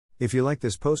If you like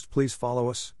this post, please follow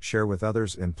us, share with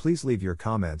others, and please leave your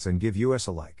comments and give us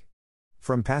a like.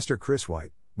 From Pastor Chris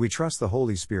White, we trust the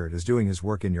Holy Spirit is doing His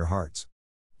work in your hearts.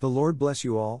 The Lord bless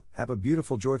you all. Have a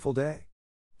beautiful, joyful day.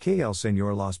 Que el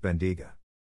Señor los bendiga.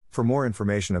 For more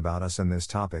information about us and this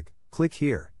topic, click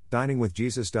here,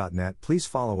 diningwithjesus.net. Please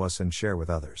follow us and share with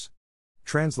others.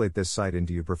 Translate this site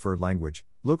into your preferred language.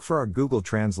 Look for our Google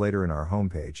Translator in our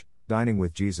homepage,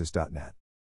 diningwithjesus.net.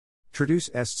 Traduce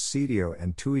este sitio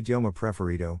en tu idioma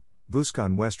preferido. Busca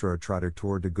nuestro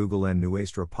traductor de Google en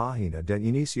nuestra página de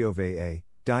inicio va,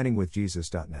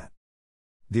 diningwithjesus.net.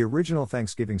 The original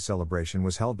Thanksgiving celebration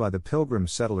was held by the Pilgrim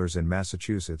settlers in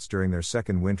Massachusetts during their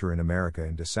second winter in America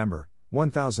in December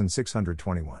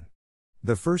 1621.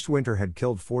 The first winter had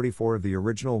killed 44 of the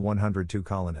original 102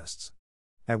 colonists.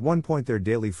 At one point their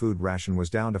daily food ration was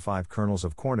down to 5 kernels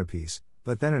of corn apiece,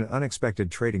 but then an unexpected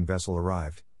trading vessel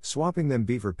arrived, swapping them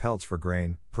beaver pelts for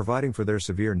grain, providing for their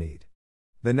severe need.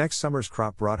 The next summer's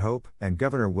crop brought hope, and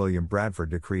Governor William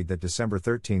Bradford decreed that December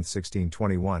 13,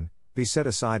 1621, be set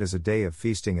aside as a day of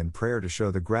feasting and prayer to show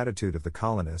the gratitude of the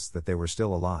colonists that they were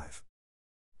still alive.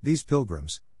 These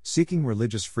pilgrims, seeking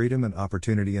religious freedom and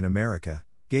opportunity in America,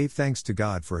 gave thanks to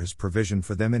God for His provision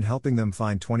for them in helping them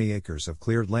find 20 acres of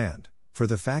cleared land, for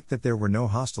the fact that there were no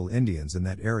hostile Indians in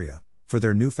that area, for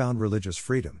their newfound religious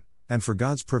freedom, and for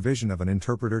God's provision of an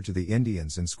interpreter to the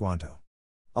Indians in Squanto.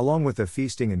 Along with the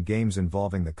feasting and games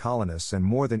involving the colonists and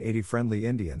more than 80 friendly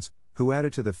Indians, who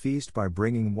added to the feast by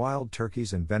bringing wild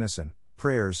turkeys and venison,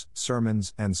 prayers,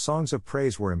 sermons, and songs of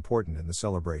praise were important in the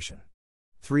celebration.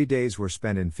 3 days were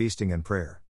spent in feasting and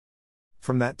prayer.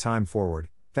 From that time forward,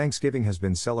 Thanksgiving has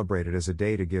been celebrated as a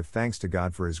day to give thanks to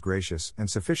God for His gracious and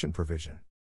sufficient provision.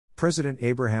 President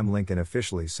Abraham Lincoln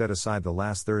officially set aside the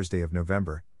last Thursday of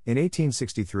November, in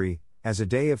 1863, as a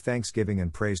day of thanksgiving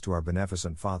and praise to our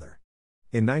beneficent Father.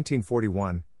 In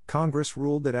 1941, Congress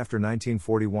ruled that after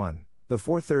 1941, the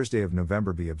fourth Thursday of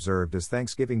November be observed as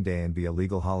Thanksgiving Day and be a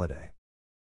legal holiday.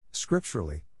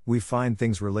 Scripturally, we find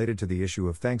things related to the issue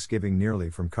of Thanksgiving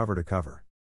nearly from cover to cover.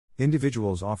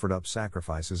 Individuals offered up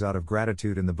sacrifices out of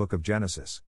gratitude in the book of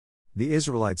Genesis. The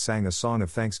Israelites sang a song of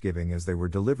thanksgiving as they were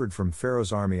delivered from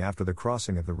Pharaoh's army after the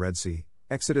crossing of the Red Sea,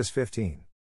 Exodus 15.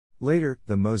 Later,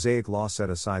 the Mosaic Law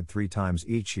set aside 3 times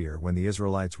each year when the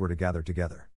Israelites were to gather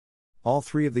together. All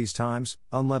 3 of these times,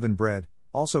 unleavened bread,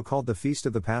 also called the Feast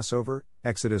of the Passover,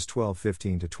 Exodus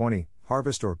 12:15-20,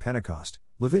 Harvest or Pentecost,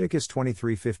 Leviticus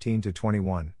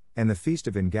 23:15-21, and the Feast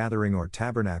of Ingathering or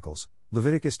Tabernacles,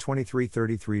 Leviticus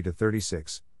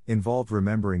 23:33-36, involved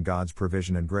remembering God's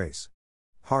provision and grace.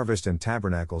 Harvest and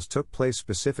Tabernacles took place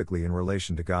specifically in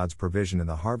relation to God's provision in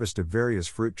the harvest of various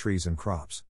fruit trees and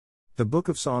crops. The book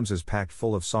of Psalms is packed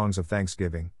full of songs of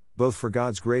thanksgiving, both for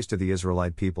God's grace to the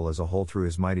Israelite people as a whole through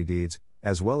His mighty deeds,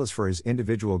 as well as for His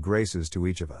individual graces to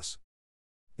each of us.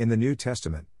 In the New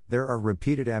Testament, there are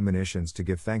repeated admonitions to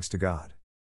give thanks to God.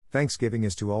 Thanksgiving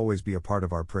is to always be a part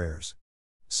of our prayers.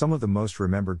 Some of the most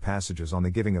remembered passages on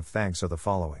the giving of thanks are the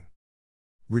following.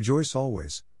 Rejoice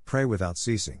always, pray without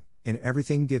ceasing, in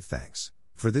everything give thanks,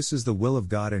 for this is the will of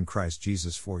God in Christ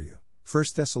Jesus for you.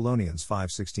 1 Thessalonians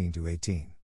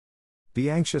 5:16-18. Be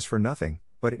anxious for nothing,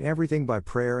 but in everything by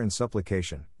prayer and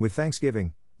supplication, with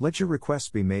thanksgiving, let your requests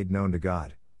be made known to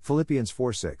God. Philippians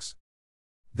 4:6.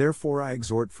 Therefore I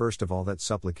exhort first of all that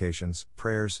supplications,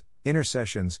 prayers,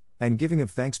 intercessions, and giving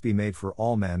of thanks be made for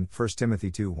all men. 1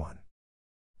 Timothy 2:1.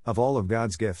 Of all of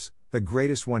God's gifts, the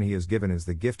greatest one He has given is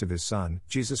the gift of His Son,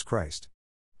 Jesus Christ.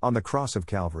 On the cross of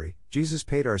Calvary, Jesus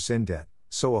paid our sin debt,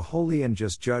 so a holy and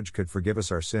just judge could forgive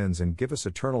us our sins and give us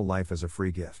eternal life as a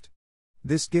free gift.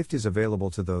 This gift is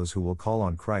available to those who will call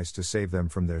on Christ to save them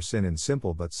from their sin in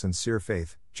simple but sincere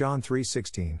faith. John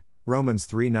 3:16, Romans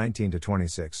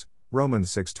 3:19-26,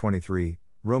 Romans 6:23,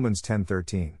 Romans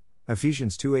 10:13,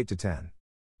 Ephesians 2:8-10.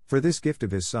 For this gift of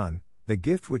His Son, the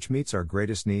gift which meets our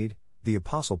greatest need, the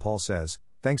Apostle Paul says,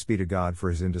 thanks be to God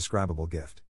for His indescribable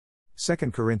gift.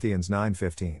 2 Corinthians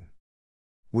 9:15.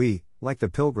 We, like the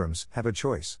pilgrims, have a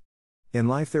choice. In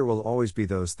life there will always be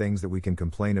those things that we can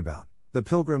complain about. The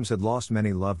pilgrims had lost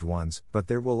many loved ones, but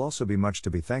there will also be much to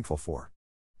be thankful for.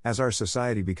 As our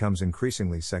society becomes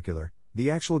increasingly secular,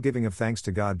 the actual giving of thanks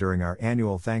to God during our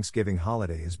annual Thanksgiving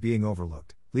holiday is being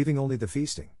overlooked, leaving only the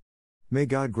feasting. May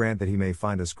God grant that He may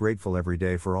find us grateful every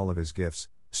day for all of His gifts,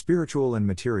 spiritual and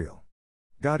material.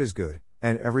 God is good,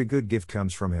 and every good gift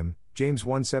comes from Him, James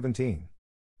 1:17.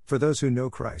 For those who know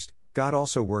Christ, God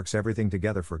also works everything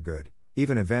together for good,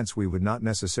 even events we would not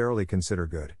necessarily consider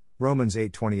good, Romans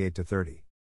 8:28-30.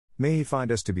 May He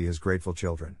find us to be His grateful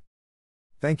children.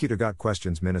 Thank you to Got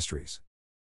Questions Ministries.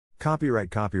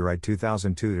 Copyright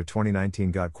 2002 to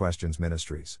 2019 Got Questions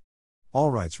Ministries. All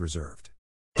rights reserved.